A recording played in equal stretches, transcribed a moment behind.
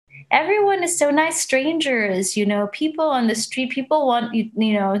everyone is so nice. Strangers, people on the street, people want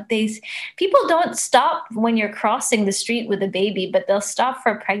people don't stop when you're crossing the street with a baby, but they'll stop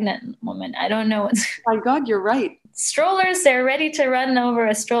for a pregnant woman. I don't know what's My God, you're right. strollers, they're ready to run over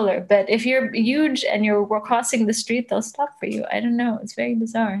a stroller, but if you're huge and you're crossing the street, they'll stop for you. I don't know, it's very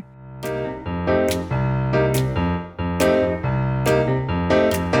bizarre.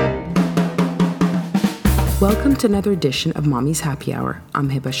 Welcome to another edition of Mommy's Happy Hour. I'm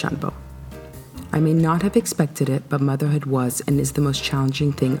Hiba Shanbo. I may not have expected it, but motherhood was and is the most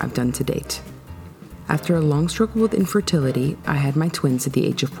challenging thing I've done to date. After a long struggle with infertility, I had my twins at the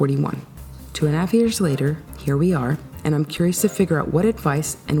age of 41. 2.5 years later, here we are, and I'm curious to figure out what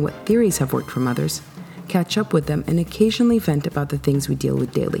advice and what theories have worked for mothers, catch up with them, and occasionally vent about the things we deal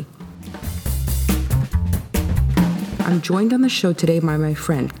with daily. I'm joined on the show today by my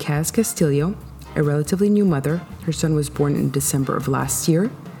friend Kaz Castillo, a relatively new mother. Her son was born in December of last year,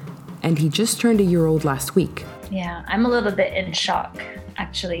 and he just turned a year old last week. Yeah, I'm a little bit in shock,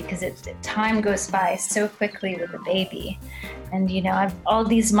 actually, because time goes by so quickly with a baby. And, all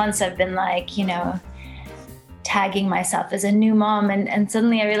these months I've been tagging myself as a new mom, and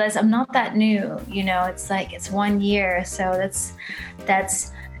suddenly I realize I'm not that new. It's like it's 1 year, so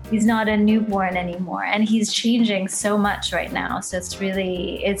that's he's not a newborn anymore, and he's changing so much right now. So it's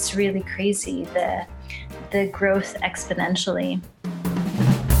really crazy, the growth exponentially.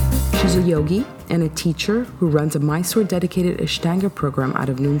 She's a yogi and a teacher who runs a Mysore dedicated Ashtanga program out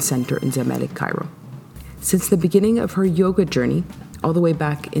of Noon Center in Zamalek, Cairo. Since the beginning of her yoga journey, all the way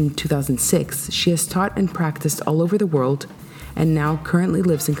back in 2006, she has taught and practiced all over the world and now currently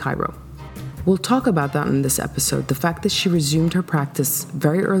lives in Cairo. We'll talk about that in this episode, the fact that she resumed her practice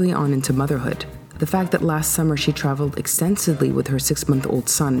very early on into motherhood, the fact that last summer she traveled extensively with her 6-month-old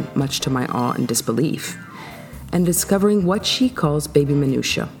son, much to my awe and disbelief, and discovering what she calls baby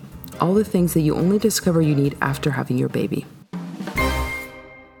minutia, all the things that you only discover you need after having your baby.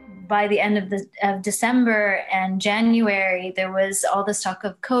 By the end of December and January, there was all this talk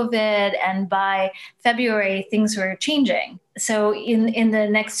of COVID, and by February, things were changing. So in the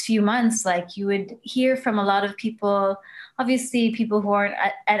next few months, you would hear from a lot of people, obviously people who aren't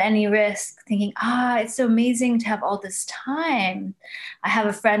at any risk, thinking, it's so amazing to have all this time. I have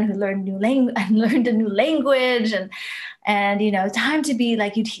a friend who learned a new language, and time to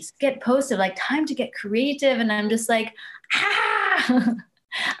be you'd get posted, time to get creative. And I'm just like,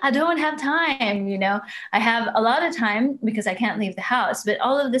 I don't have time. I have a lot of time because I can't leave the house, but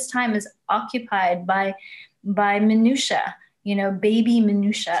all of this time is occupied by minutia, baby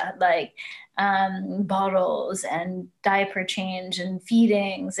minutia, bottles and diaper change and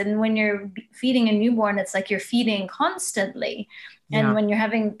feedings. And when you're feeding a newborn, it's like you're feeding constantly. And Yeah. when you're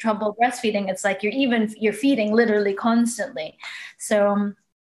having trouble breastfeeding, it's like you're feeding literally constantly. So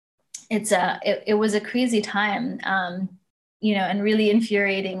it was a crazy time. And really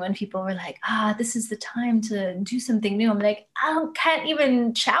infuriating when people were like, this is the time to do something new. I'm like, can't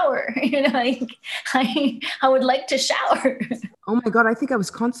even shower. I would like to shower. Oh my God, I think I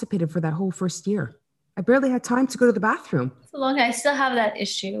was constipated for that whole first year. I barely had time to go to the bathroom. So long, I still have that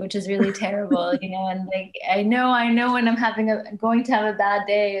issue, which is really terrible, and I know when I'm going to have a bad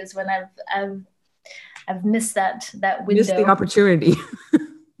day is when I've missed that window. Missed the opportunity.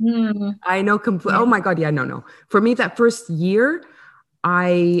 I know. Oh my God. Yeah, no. For me, that first year,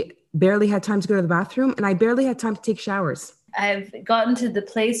 I barely had time to go to the bathroom, and I barely had time to take showers. I've gotten to the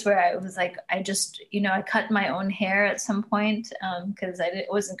place where I was like, I just, I cut my own hair at some point because I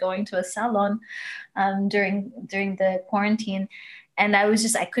wasn't going to a salon during the quarantine. And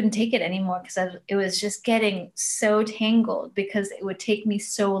I couldn't take it anymore because it was just getting so tangled because it would take me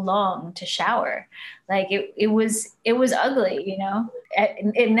so long to shower. It was ugly,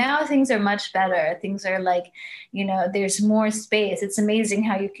 And now things are much better. Things are there's more space. It's amazing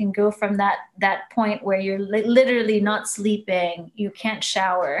how you can go from that point where you're literally not sleeping, you can't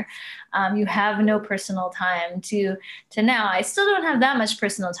shower, you have no personal time to now. I still don't have that much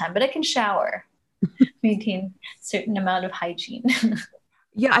personal time, but I can shower. Maintain a certain amount of hygiene.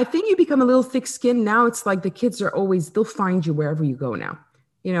 Yeah, I think you become a little thick-skinned. Now it's like the kids are they'll find you wherever you go now.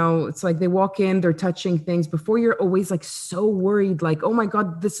 It's like they walk in, they're touching things. Before you're always so worried, oh my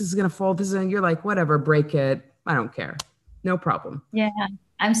God, this is going to fall. And you're like, whatever, break it. I don't care. No problem. Yeah,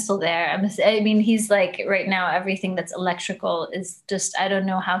 I'm still there. He's right now, everything that's electrical is just, I don't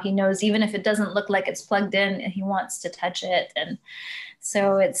know how he knows, even if it doesn't look like it's plugged in, he wants to touch it. And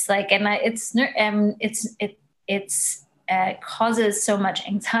so it's it causes so much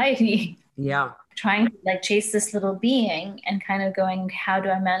anxiety. Yeah. Trying to chase this little being and kind of going, how do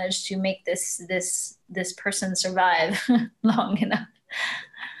I manage to make this person survive long enough?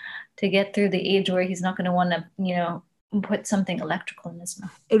 to get through the age where he's not going to want to, put something electrical in his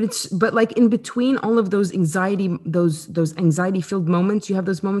mouth. But like in between all of those anxiety filled moments, you have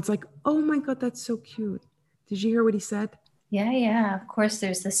those moments like, oh my God, that's so cute. Did you hear what he said? Yeah. Of course,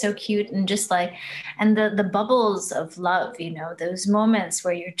 there's the so cute and just like, and the bubbles of love, those moments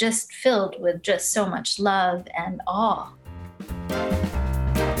where you're just filled with just so much love and awe.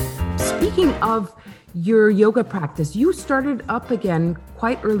 Speaking of your yoga practice, you started up again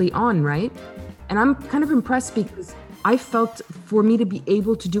quite early on, right? And I'm kind of impressed because I felt for me to be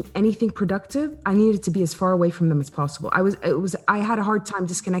able to do anything productive, I needed to be as far away from them as possible. I had a hard time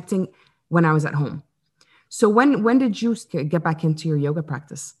disconnecting when I was at home. So when did you get back into your yoga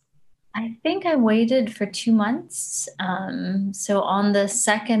practice? I think I waited for 2 months. So on the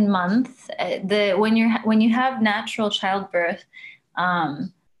second month, when you have natural childbirth,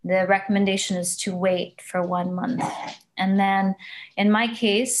 the recommendation is to wait for 1 month. And then in my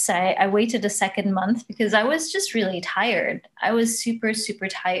case, I waited a second month because I was just really tired. I was super, super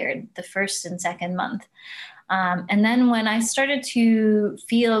tired the first and second month. And then when I started to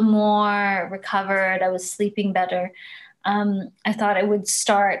feel more recovered, I was sleeping better. I thought I would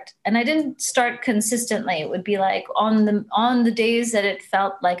start, and I didn't start consistently. It would be like on the days that it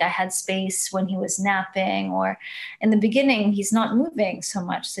felt like I had space when he was napping, or in the beginning, he's not moving so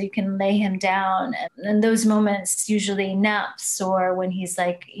much, so you can lay him down. And those moments, usually naps, or when he's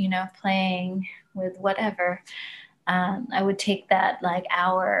like, playing with whatever, I would take that like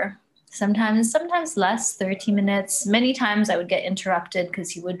hour. Sometimes less, 30 minutes. Many times I would get interrupted because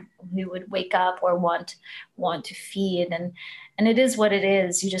he would wake up or want to feed. And it is what it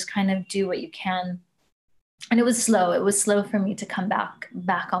is. You just kind of do what you can. And it was slow. It was slow for me to come back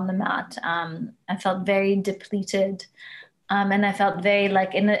on the mat. I felt very depleted. And I felt very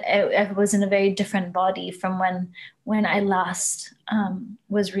like I was in a very different body from when I last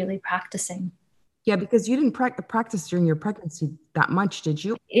was really practicing. Yeah, because you didn't practice during your pregnancy that much, did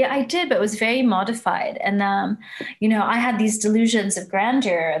you? Yeah, I did, but it was very modified. And, I had these delusions of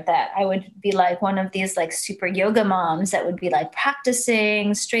grandeur that I would be like one of these like super yoga moms that would be like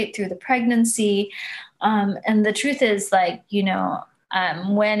practicing straight through the pregnancy. And the truth is like,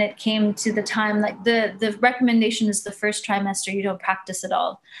 when it came to the time, like the recommendation is the first trimester, you don't practice at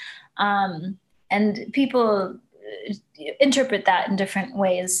all. And people interpret that in different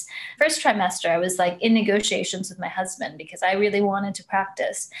ways. First trimester, I was like in negotiations with my husband because I really wanted to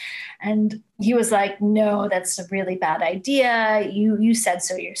practice. And he was like, no, that's a really bad idea. You said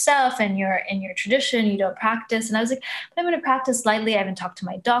so yourself, and you're in your tradition, you don't practice. And I was like, but I'm going to practice lightly. I haven't talked to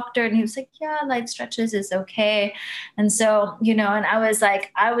my doctor. And he was like, yeah, light stretches is okay. And so, and I was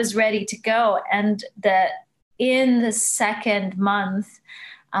like, I was ready to go. And in the second month,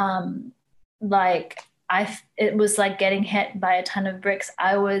 it was like getting hit by a ton of bricks.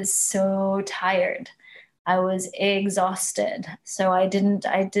 I was so tired. I was exhausted. So I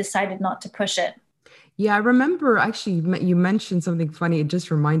decided not to push it. Yeah, I remember actually you mentioned something funny. It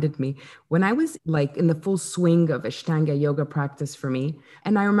just reminded me when I was like in the full swing of Ashtanga yoga practice for me.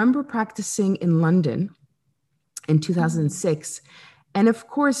 And I remember practicing in London in 2006. And of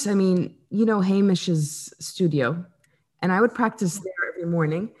course, I mean, Hamish's studio, and I would practice there every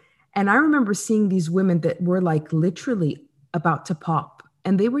morning. And I remember seeing these women that were like literally about to pop,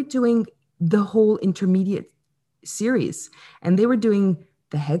 and they were doing the whole intermediate series, and they were doing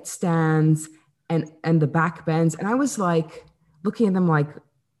the headstands and the back bends. And I was like looking at them like,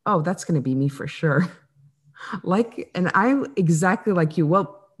 oh, that's going to be me for sure. And I exactly like you.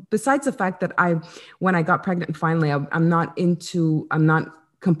 Well, besides the fact that when I got pregnant, finally, I'm not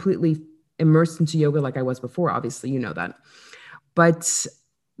completely immersed into yoga like I was before. Obviously, you know that. But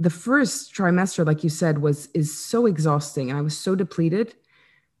the first trimester, like you said, is so exhausting, and I was so depleted.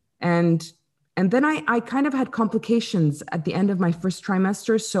 And then I kind of had complications at the end of my first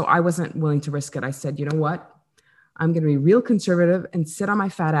trimester, so I wasn't willing to risk it. I said, you know what? I'm going to be real conservative and sit on my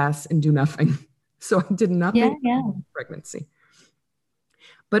fat ass and do nothing. So I did nothing in pregnancy.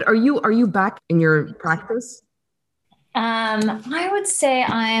 But are you back in your practice? I would say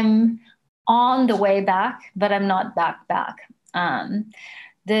I'm on the way back, but I'm not back.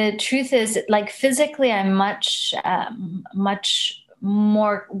 The truth is, like physically, I'm much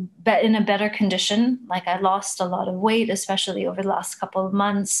more in a better condition. Like I lost a lot of weight, especially over the last couple of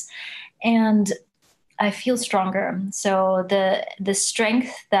months, and I feel stronger. So the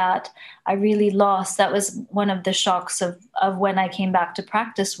strength that I really lost, that was one of the shocks of when I came back to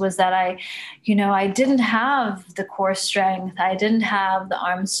practice, was that I didn't have the core strength. I didn't have the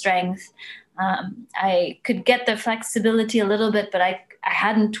arm strength. I could get the flexibility a little bit, but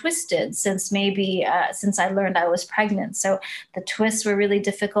hadn't twisted since since I learned I was pregnant. So the twists were really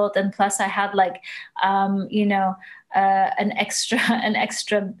difficult. And plus I had like, an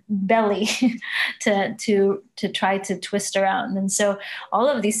extra belly to try to twist around. And so all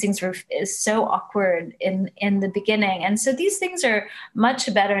of these things is so awkward in the beginning. And so these things are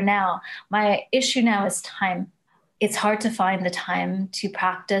much better now. My issue now is time. It's hard to find the time to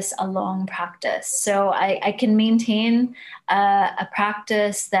practice a long practice. So I can maintain a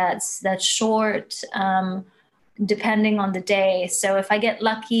practice that's short, depending on the day. So if I get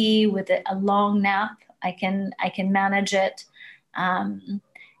lucky with a long nap, I can manage it. And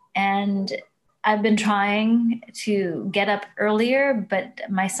I've been trying to get up earlier, but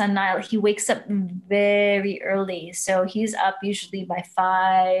my son Niall, he wakes up very early. So he's up usually by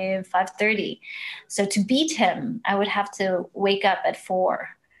 5:30. So to beat him, I would have to wake up at 4.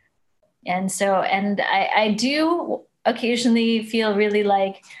 And I do occasionally feel really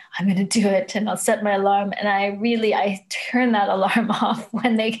like I'm going to do it, and I'll set my alarm, and I turn that alarm off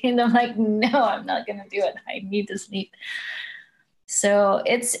when they came. I'm like, no, I'm not going to do it. I need to sleep. So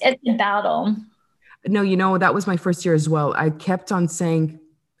it's a battle. No, that was my first year as well. I kept on saying,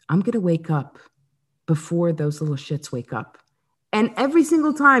 I'm going to wake up before those little shits wake up. And every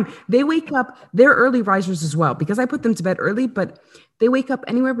single time they wake up, they're early risers as well, because I put them to bed early, but they wake up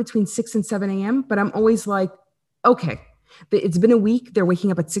anywhere between 6 and 7 a.m. But I'm always like, okay, it's been a week. They're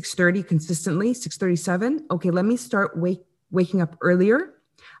waking up at 6:30 consistently, 6:37. Okay, let me start waking up earlier.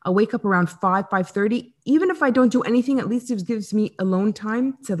 I'll wake up around 5:30. Even if I don't do anything, at least it gives me alone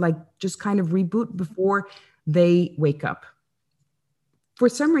time to like just kind of reboot before they wake up. For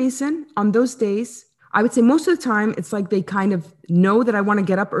some reason, on those days, I would say most of the time, it's like they kind of know that I want to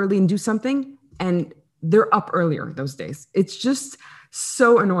get up early and do something, and they're up earlier those days. It's just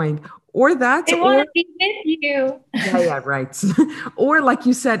so annoying. Or that, they want to be with you. Yeah, right. Or like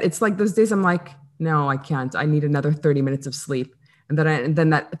you said, it's like those days I'm like, no, I can't. I need another 30 minutes of sleep. And then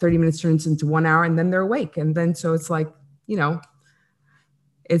that 30 minutes turns into 1 hour, and then they're awake. And then, so it's like,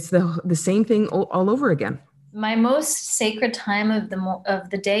 it's the same thing all over again. My most sacred time of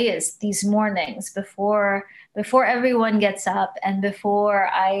the day is these mornings before everyone gets up, and before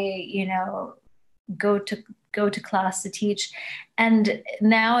I, go to class to teach. And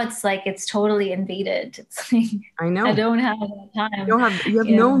now it's like, it's totally invaded. It's like, I know. I don't have time. You have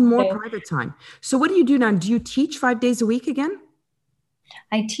no more private time. So what do you do now? Do you teach 5 days a week again?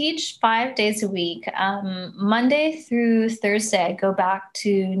 I teach 5 days a week. Monday through Thursday, I go back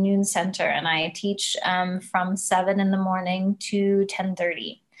to Noon Center, and I teach from 7 in the morning to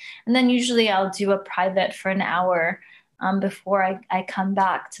 10:30. And then usually I'll do a private for an hour before I come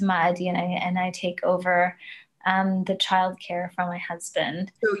back to Maadi, and I take over the childcare from my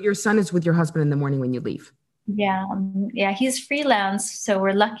husband. So your son is with your husband in the morning when you leave? Yeah, he's freelance, so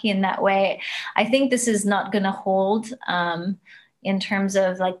we're lucky in that way. I think this is not going to hold in terms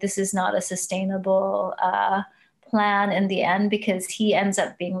of like, this is not a sustainable plan in the end, because he ends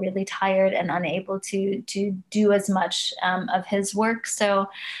up being really tired and unable to do as much of his work. So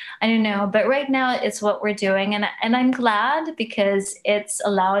I don't know, but right now it's what we're doing, and I'm glad, because it's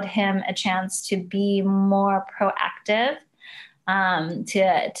allowed him a chance to be more proactive,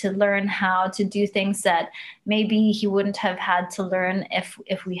 to learn how to do things that maybe he wouldn't have had to learn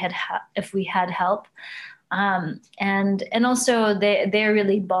if we had help. And also they're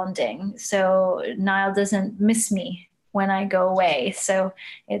really bonding. So Niall doesn't miss me when I go away. So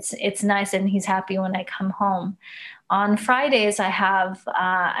it's nice, and he's happy when I come home. On Fridays, I have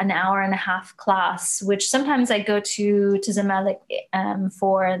an hour and a half class, which sometimes I go to Zamalek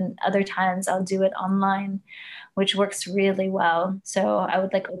for, and other times I'll do it online, which works really well. So I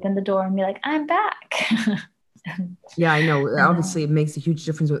would like open the door and be like, I'm back. Yeah, I know. Obviously, it makes a huge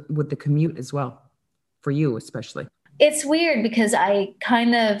difference with the commute as well. For you, especially. It's weird, because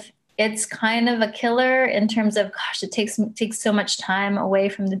it's kind of a killer in terms of, gosh, it takes so much time away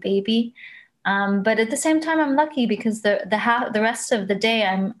from the baby. But at the same time, I'm lucky, because the rest of the day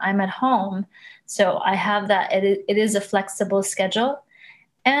I'm at home. So I have that, it is a flexible schedule.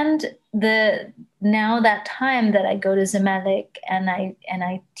 And now that time that I go to Zamalek and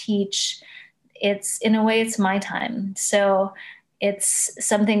I teach, it's, in a way, it's my time. So it's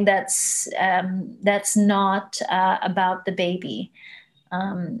something that's not about the baby.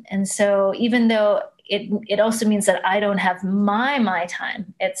 And so even though it also means that I don't have my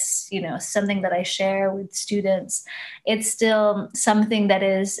time, it's, something that I share with students, it's still something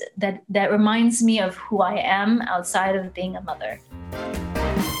that reminds me of who I am outside of being a mother.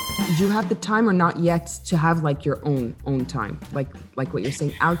 Do you have the time or not yet to have like your own time? Like what you're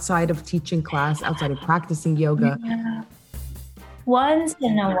saying, outside of teaching class, outside of practicing yoga? Yeah. Once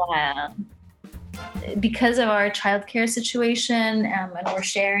in a while, because of our childcare situation, and we're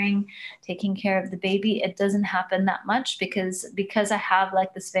sharing taking care of the baby, it doesn't happen that much because I have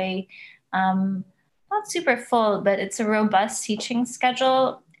like this very not super full, but it's a robust teaching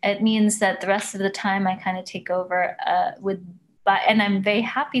schedule. It means that the rest of the time I kind of take over with but and I'm very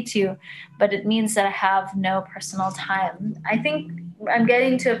happy to, but it means that I have no personal time. I think I'm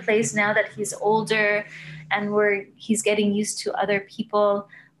getting to a place now that he's older and he's getting used to other people.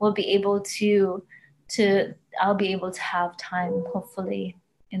 We'll be able to I'll be able to have time hopefully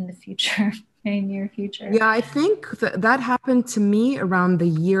in the future, very near future. Yeah, I think that happened to me around the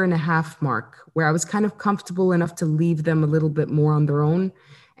year and a half mark, where I was kind of comfortable enough to leave them a little bit more on their own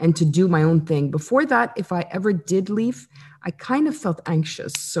and to do my own thing. Before that, if I ever did leave, I kind of felt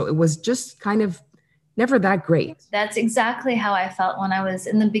anxious. So it was just kind of never that great. That's exactly how I felt when I was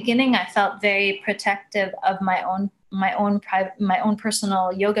in the beginning. I felt very protective of my own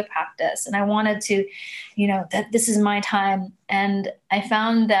personal yoga practice, and I wanted to, that this is my time. And I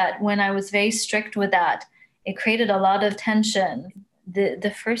found that when I was very strict with that, it created a lot of tension.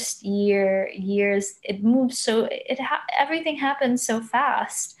 The first years, it moved so everything happened so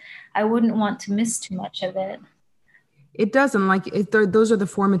fast. I wouldn't want to miss too much of it. It doesn't those are the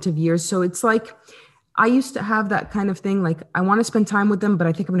formative years. So it's like I used to have that kind of thing. Like I want to spend time with them, but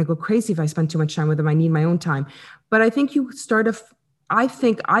I think I'm going to go crazy if I spend too much time with them. I need my own time. But I think I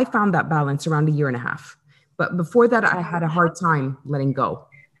think I found that balance around a year and a half. But before that, I had a hard time letting go.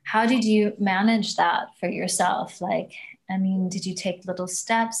 How did you manage that for yourself? Did you take little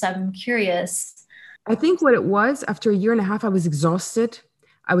steps? I'm curious. I think what it was, after a year and a half, I was exhausted.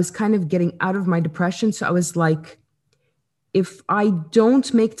 I was kind of getting out of my depression. So I was like, if I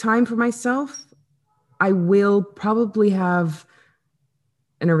don't make time for myself, I will probably have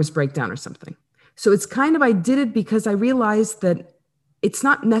a nervous breakdown or something. So it's kind of, I did it because I realized that it's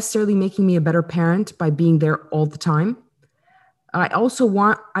not necessarily making me a better parent by being there all the time. I also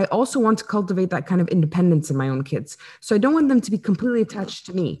want to cultivate that kind of independence in my own kids. So I don't want them to be completely attached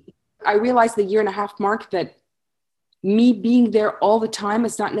to me. I realized the year and a half mark that me being there all the time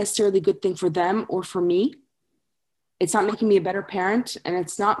is not necessarily a good thing for them or for me. It's not making me a better parent, and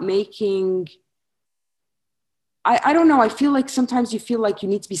it's not making, I don't know. I feel like sometimes you feel like you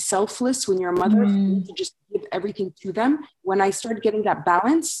need to be selfless when you're a mother. You need to just give everything to them. When I started getting that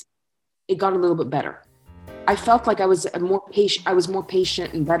balance, it got a little bit better. I felt like I was more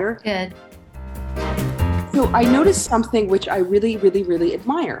patient and better. Good. So I noticed something which I really, really, really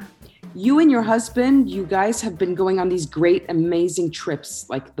admire. You and your husband, you guys have been going on these great, amazing trips,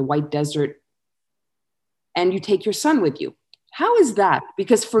 like the White Desert, and you take your son with you. How is that?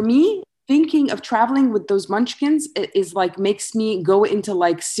 Because for me, thinking of traveling with those munchkins is like makes me go into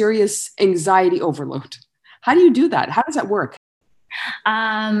like serious anxiety overload. How do you do that? How does that work?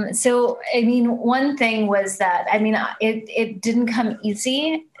 One thing was that, it didn't come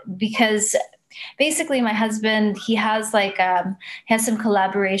easy because basically my husband, he has some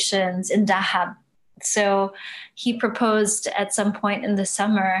collaborations in Dahab. So he proposed at some point in the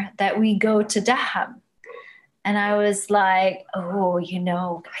summer that we go to Dahab. And I was like,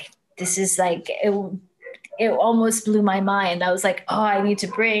 this is like, it almost blew my mind. I was like, I need to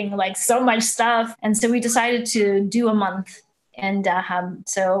bring like so much stuff. And so we decided to do a month in Dahab.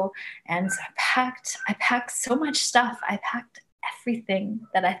 So I packed so much stuff. I packed everything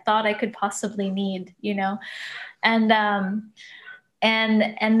that I thought I could possibly need, and then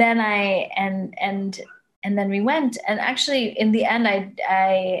we went, and actually in the end,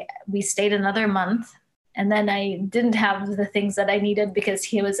 we stayed another month. And then I didn't have the things that I needed because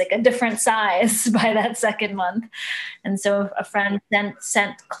he was like a different size by that second month. And so a friend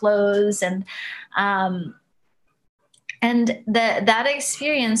sent clothes, and that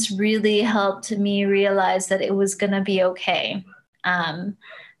experience really helped me realize that it was going to be okay. That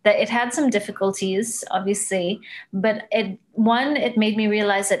it had some difficulties, obviously, but it made me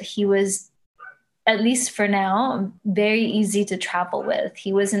realize that he was, at least for now, very easy to travel with.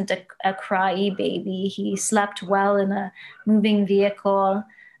 He wasn't a cryy baby. He slept well in a moving vehicle.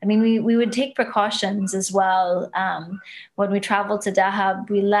 We would take precautions as well. When we traveled to Dahab,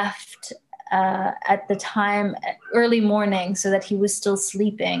 we left at the time early morning so that he was still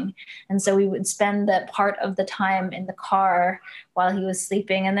sleeping. And so we would spend that part of the time in the car while he was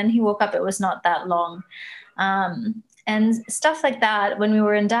sleeping. And then he woke up, it was not that long. And stuff like that. When we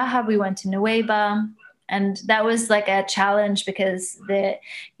were in Dahab, we went to Nuweiba, and that was like a challenge because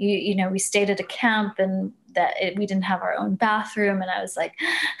we stayed at a camp, and we didn't have our own bathroom. And I was like,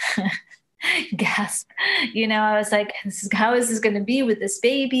 gasp. I was like, how is this going to be with this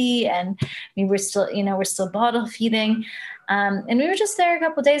baby? And we're still, we're still bottle feeding. And we were just there a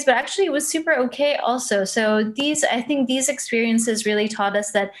couple of days, but actually it was super okay also. So I think these experiences really taught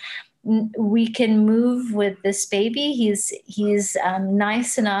us that we can move with this baby. He's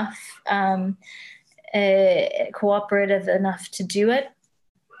nice enough, cooperative enough to do it.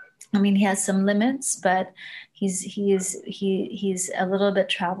 I mean, he has some limits, but he's a little bit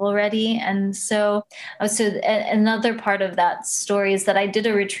travel ready. And so another part of that story is that I did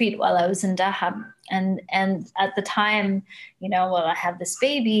a retreat while I was in Dahab, and at the time, I had this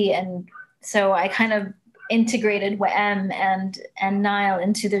baby, and so I kind of integrated Wa'em and Nile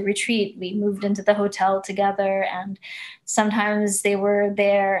into the retreat. We moved into the hotel together, and sometimes they were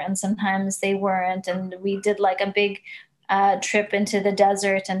there and sometimes they weren't. And we did like a big trip into the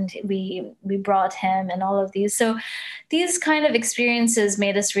desert, and we brought him and all of these. So these kind of experiences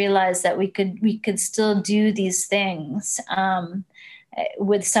made us realize that we could still do these things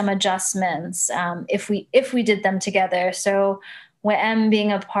with some adjustments if we did them together. So Wa'em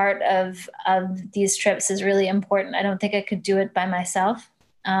being a part of these trips is really important. I don't think I could do it by myself,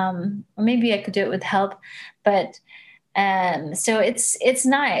 or maybe I could do it with help, but so it's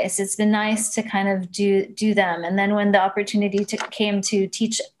nice. It's been nice to kind of do them. And then when the opportunity came to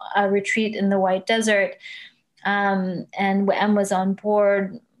teach a retreat in the White Desert, and Wa'em was on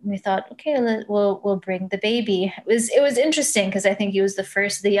board, we thought, okay, we'll bring the baby. It was interesting because I think he was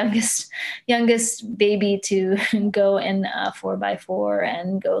the youngest baby to go in a 4x4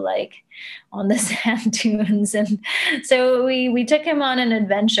 and go like on the sand dunes, and so we took him on an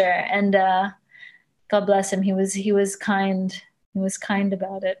adventure, and God bless him. He was kind. He was kind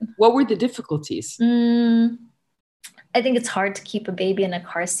about it. What were the difficulties? I think it's hard to keep a baby in a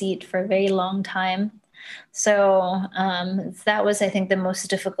car seat for a very long time. So that was, I think, the most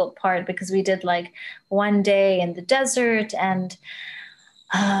difficult part, because we did like one day in the desert, and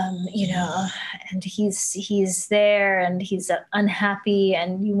and he's there and he's unhappy,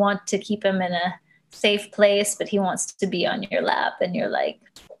 and you want to keep him in a safe place, but he wants to be on your lap, and you're like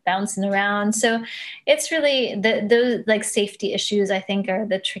bouncing around. So it's really those like safety issues, I think, are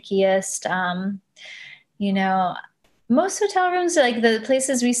the trickiest. Most hotel rooms, like the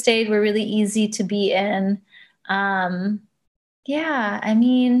places we stayed, were really easy to be in. I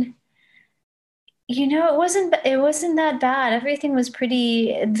mean, it wasn't that bad. Everything was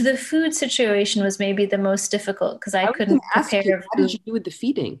pretty. The food situation was maybe the most difficult because I couldn't prepare. How did you do with the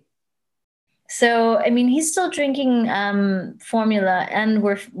feeding? So, I mean, he's still drinking formula, and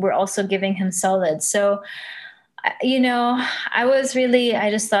we're also giving him solids. So, I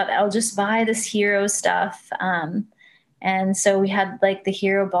just thought I'll just buy this hero stuff. And so we had like the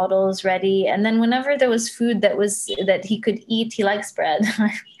hero bottles ready. And then whenever there was food that he could eat, he likes bread.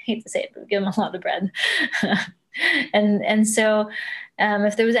 I hate to say it, but we give him a lot of bread. and so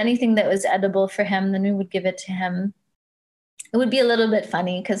if there was anything that was edible for him, then we would give it to him. It would be a little bit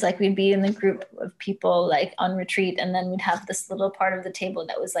funny because like we'd be in the group of people like on retreat, and then we'd have this little part of the table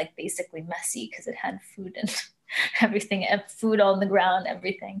that was like basically messy because it had food and everything, food on the ground,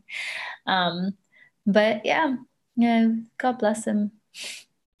 everything. But yeah, God bless him.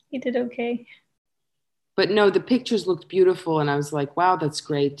 He did okay. But no, the pictures looked beautiful, and I was like, wow, that's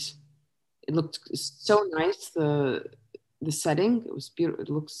great. It looked so nice. The setting, it was beautiful. It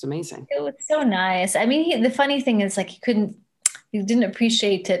looks amazing. It was so nice. I mean, the funny thing is like he didn't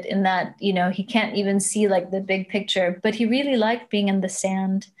appreciate it in that, he can't even see like the big picture, but he really liked being in the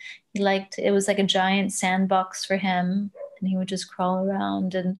sand. It was like a giant sandbox for him, and he would just crawl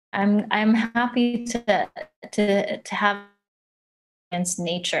around. And I'm happy to have against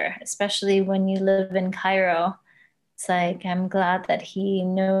nature, especially when you live in Cairo. It's like, I'm glad that he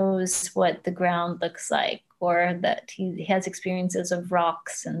knows what the ground looks like, or that he has experiences of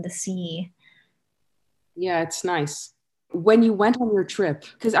rocks and the sea. Yeah, it's nice. When you went on your trip,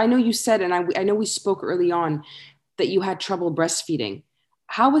 because I know you said, and I know we spoke early on, that you had trouble breastfeeding.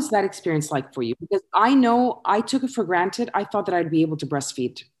 How was that experience like for you? Because I know I took it for granted. I thought that I'd be able to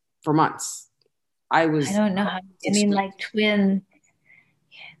breastfeed for months. I don't know how. I mean, like twin.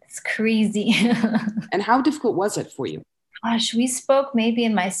 Yeah, it's crazy. And how difficult was it for you? Gosh, we spoke maybe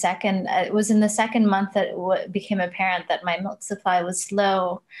in my second. It was in the second month that it became apparent that my milk supply was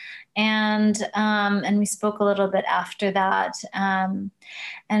low, and we spoke a little bit after that. And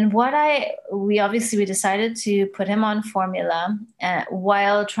we decided to put him on formula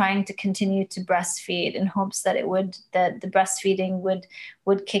while trying to continue to breastfeed in hopes that the breastfeeding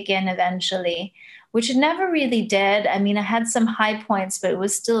would kick in eventually, which it never really did. I mean, I had some high points, but it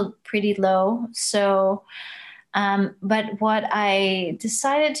was still pretty low. So But what I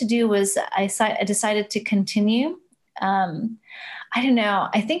decided to do was I decided to continue. I don't know.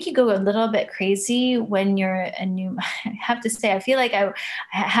 I think you go a little bit crazy when you're a new. I have to say, I feel like I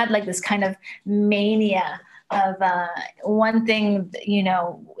had like this kind of mania of one thing,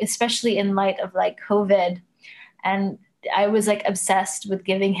 especially in light of like COVID, and I was like obsessed with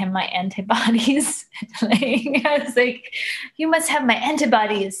giving him my antibodies. Like, I was like, you must have my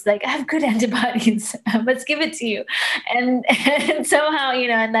antibodies. Like, I have good antibodies. Let's give it to you. And somehow,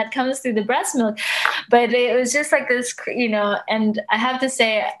 and that comes through the breast milk. But it was just like this, and I have to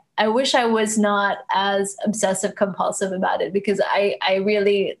say, I wish I was not as obsessive compulsive about it, because I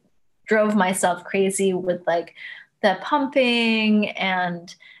really drove myself crazy with like the pumping,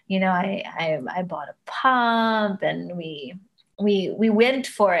 and I bought a pump, and we went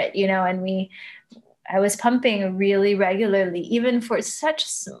for it, and I was pumping really regularly, even for such a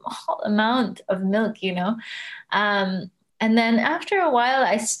small amount of milk, and then after a while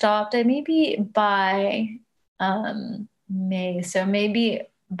I stopped. I maybe by May, so maybe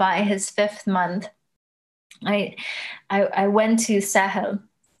by his 5th month, I went to Sahel,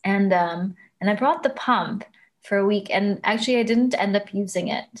 and I brought the pump for a week. And actually, I didn't end up using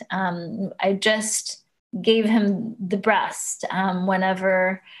it. I just gave him the breast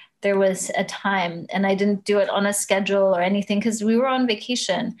whenever there was a time. And I didn't do it on a schedule or anything, because we were on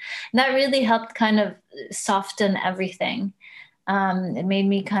vacation. And that really helped kind of soften everything. It made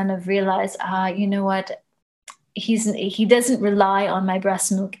me kind of realize, you know what? He doesn't rely on my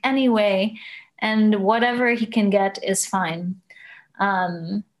breast milk anyway. And whatever he can get is fine.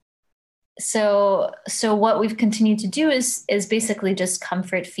 So what we've continued to do is basically just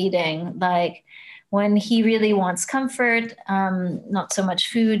comfort feeding. Like when he really wants comfort, not so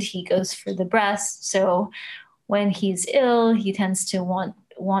much food, he goes for the breast. So when he's ill, he tends to want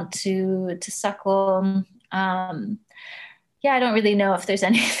to suckle. Yeah, I don't really know if there's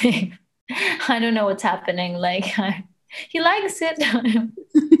anything. I don't know what's happening. Like he likes it.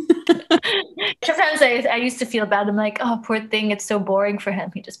 Sometimes I used to feel bad. I'm like, oh, poor thing. It's so boring for him.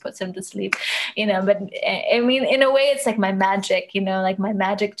 He just puts him to sleep, but I mean, in a way, it's like my magic, like my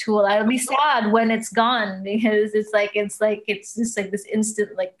magic tool. I'll be sad when it's gone, because it's just like this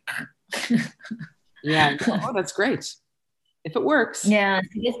instant, like. Yeah. Oh, that's great. If it works. Yeah.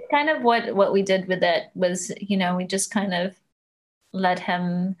 It's kind of what we did with it was, we just kind of let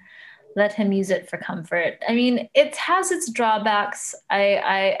him use it for comfort. I mean, it has its drawbacks.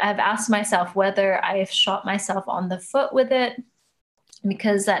 I've asked myself whether I've shot myself on the foot with it,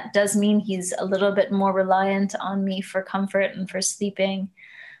 because that does mean he's a little bit more reliant on me for comfort and for sleeping.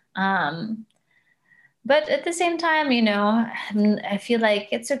 But at the same time, I feel like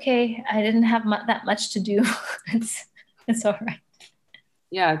it's okay. I didn't have that much to do. It's all right.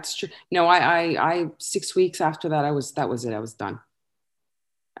 Yeah, it's true. No, I 6 weeks after that, that was it. I was done.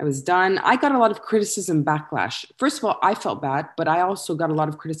 I got a lot of criticism backlash. First of all, I felt bad, but I also got a lot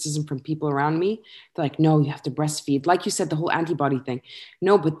of criticism from people around me. They're like, no, you have to breastfeed. Like you said, the whole antibody thing.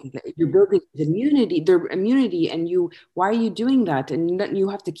 No, but you're building their immunity, and why are you doing that? And you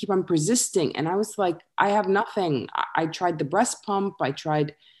have to keep on persisting. And I was like, I have nothing. I tried the breast pump. I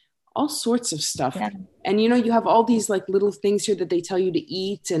tried all sorts of stuff. Yeah. And, you have all these like little things here that they tell you to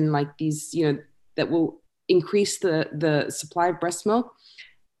eat, and like these, that will increase the supply of breast milk.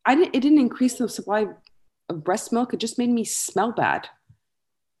 It didn't increase the supply of breast milk. It just made me smell bad.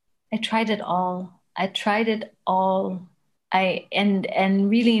 I tried it all. And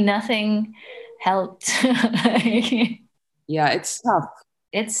really nothing helped. Yeah, it's tough.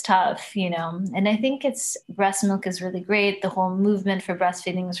 It's tough, and I think breast milk is really great. The whole movement for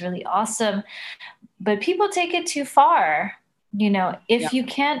breastfeeding is really awesome, but people take it too far. If you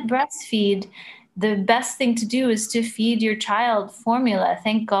can't breastfeed, the best thing to do is to feed your child formula.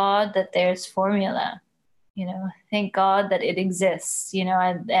 Thank God that there's formula, thank God that it exists,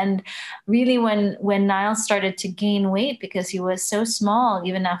 and really when Niall started to gain weight, because he was so small,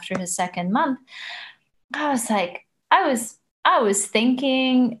 even after his 2nd month, I was like, I was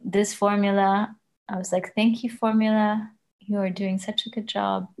thanking this formula. I was like, thank you, formula. You are doing such a good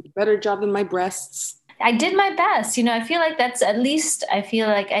job. Better job than my breasts. I did my best. I feel like that's at least, I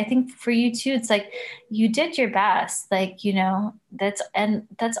think for you too, it's like you did your best. Like, that's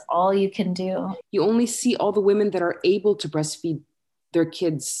all you can do. You only see all the women that are able to breastfeed their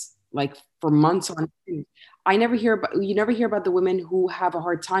kids like for months on end. You never hear about the women who have a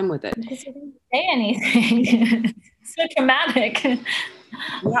hard time with it. Because you didn't say anything. So traumatic.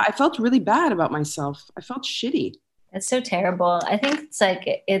 Yeah, I felt really bad about myself. I felt shitty. It's so terrible. I think it's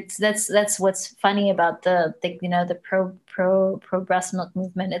like that's what's funny about the pro breast milk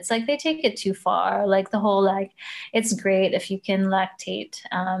movement. It's like they take it too far. Like the whole like it's great if you can lactate,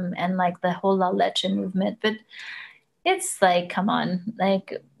 and like the whole La Leche movement, but it's like, come on.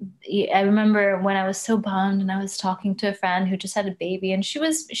 Like, I remember when I was so bummed and I was talking to a friend who just had a baby, and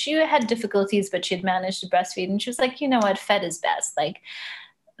she had difficulties, but she had managed to breastfeed. And she was like, you know what? Fed is best. Like,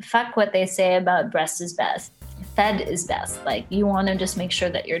 fuck what they say about breast is best. Fed is best. Like, you want to just make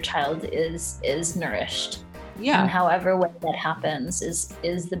sure that your child is nourished. Yeah. And however way that happens is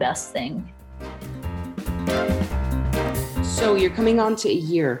the best thing. So you're coming on to a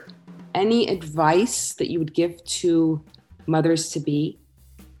year. Any advice that you would give to mothers to be?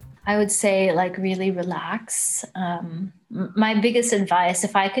 I would say like really relax. My biggest advice,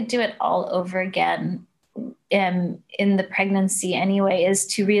 if I could do it all over again, in the pregnancy anyway, is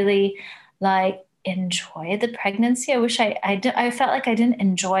to really like enjoy the pregnancy. I wish I felt like I didn't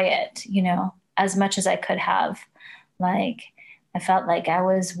enjoy it, you know, as much as I could have. Like I felt like I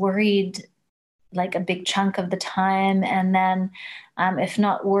was worried like a big chunk of the time, and then if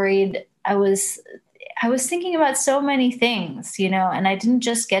not worried, I was thinking about so many things, you know, and I didn't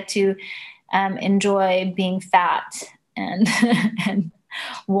just get to enjoy being fat and and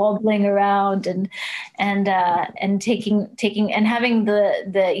wobbling around and taking and having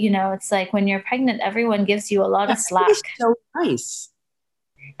the you know, it's like when you're pregnant, everyone gives you a lot of slack. It's so nice.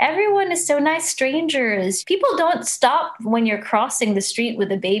 Everyone is so nice. Strangers, people don't stop when you're crossing the street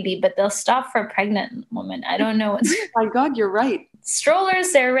with a baby, but they'll stop for a pregnant woman. I don't know. Oh my God, you're right.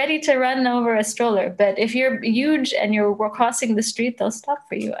 Strollers, they're ready to run over a stroller, but if you're huge and you're crossing the street, they'll stop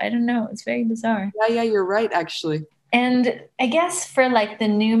for you. I don't know. It's very bizarre. Yeah, you're right, actually. And I guess for like the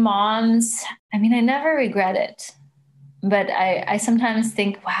new moms, I mean, I never regret it, but I sometimes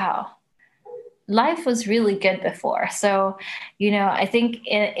think, wow, life was really good before. So, you know, I think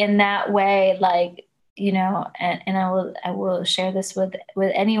in that way, like, you know, and I will share this with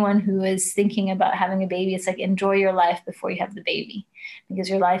anyone who is thinking about having a baby. It's like, enjoy your life before you have the baby, because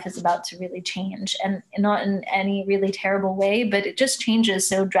your life is about to really change, and not in any really terrible way, but it just changes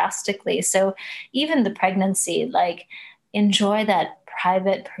so drastically. So even the pregnancy, like, enjoy that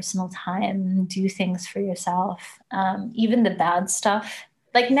private personal time, do things for yourself. Even the bad stuff.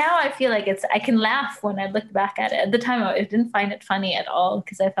 Like now I feel like I can laugh when I look back at it. At the time I didn't find it funny at all,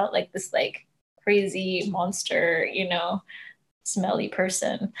 because I felt like this like crazy monster, you know, smelly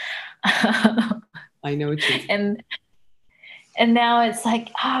person. I know what you mean. And now it's like,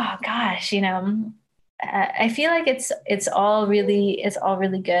 oh gosh, you know, I feel like it's all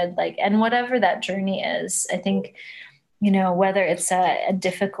really good. Like, and whatever that journey is, I think, you know, whether it's a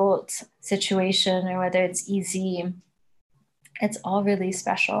difficult situation or whether it's easy, it's all really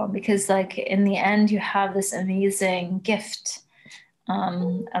special, because like in the end you have this amazing gift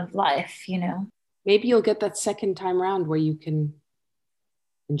of life, you know. Maybe you'll get that second time around where you can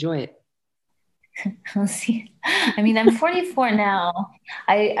enjoy it. We'll see. I mean, I'm 44 now.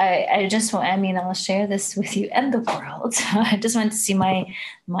 I just want, I mean, I'll share this with you and the world. I just went to see my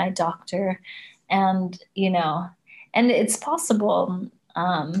doctor, and, you know, and it's possible.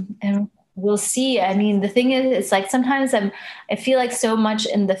 And we'll see. I mean, the thing is, it's like sometimes I feel like so much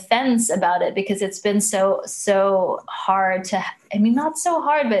in the fence about it, because it's been so hard to, I mean, not so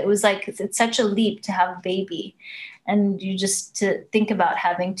hard, but it was like, it's such a leap to have a baby. And you just to think about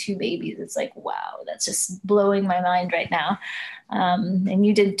having 2 babies, it's like, wow, that's just blowing my mind right now. And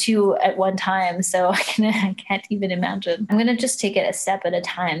you did 2 at one time, so I can't even imagine. I'm going to just take it a step at a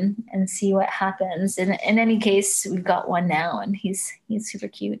time and see what happens. In any case, we've got one now, and he's super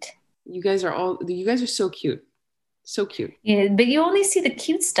cute. You guys are so cute. So cute. Yeah, but you only see the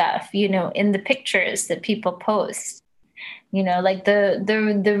cute stuff, you know, in the pictures that people post. You know, like the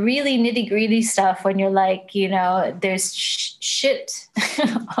really nitty gritty stuff, when you're like, you know, there's shit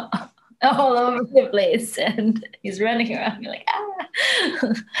all over the place and he's running around. You're like, ah.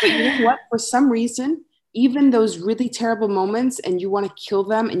 But you know what? For some reason, even those really terrible moments, and you want to kill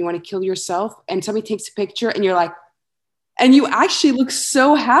them and you want to kill yourself, and somebody takes a picture and you're like, and you actually look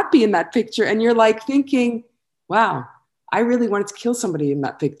so happy in that picture, and you're like thinking, wow, I really wanted to kill somebody in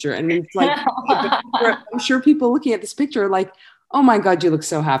that picture. And it's like, I'm sure people looking at this picture are like, oh my God, you look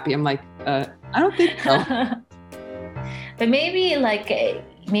so happy. I'm like, I don't think so. But maybe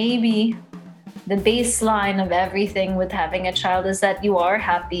the baseline of everything with having a child is that you are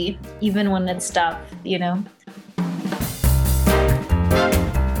happy, even when it's tough, you know?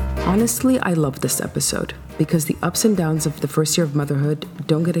 Honestly, I love this episode because the ups and downs of the first year of motherhood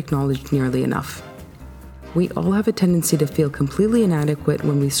don't get acknowledged nearly enough. We all have a tendency to feel completely inadequate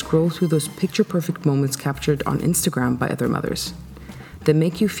when we scroll through those picture-perfect moments captured on Instagram by other mothers that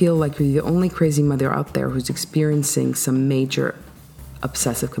make you feel like you're the only crazy mother out there who's experiencing some major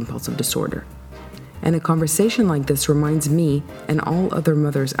obsessive-compulsive disorder. And a conversation like this reminds me and all other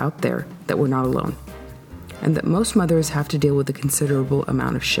mothers out there that we're not alone, and that most mothers have to deal with a considerable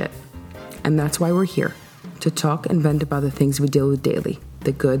amount of shit. And that's why we're here, to talk and vent about the things we deal with daily,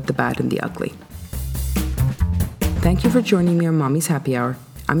 the good, the bad, and the ugly. Thank you for joining me on Mommy's Happy Hour.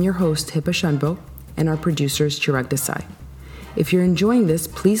 I'm your host, Hiba Shanbo, and our producer is Chirag Desai. If you're enjoying this,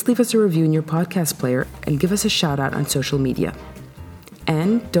 please leave us a review in your podcast player and give us a shout out on social media.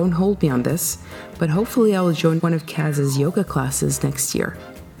 And don't hold me on this, but hopefully I will join one of Kaz's yoga classes next year.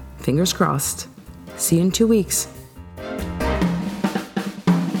 Fingers crossed. See you in 2 weeks.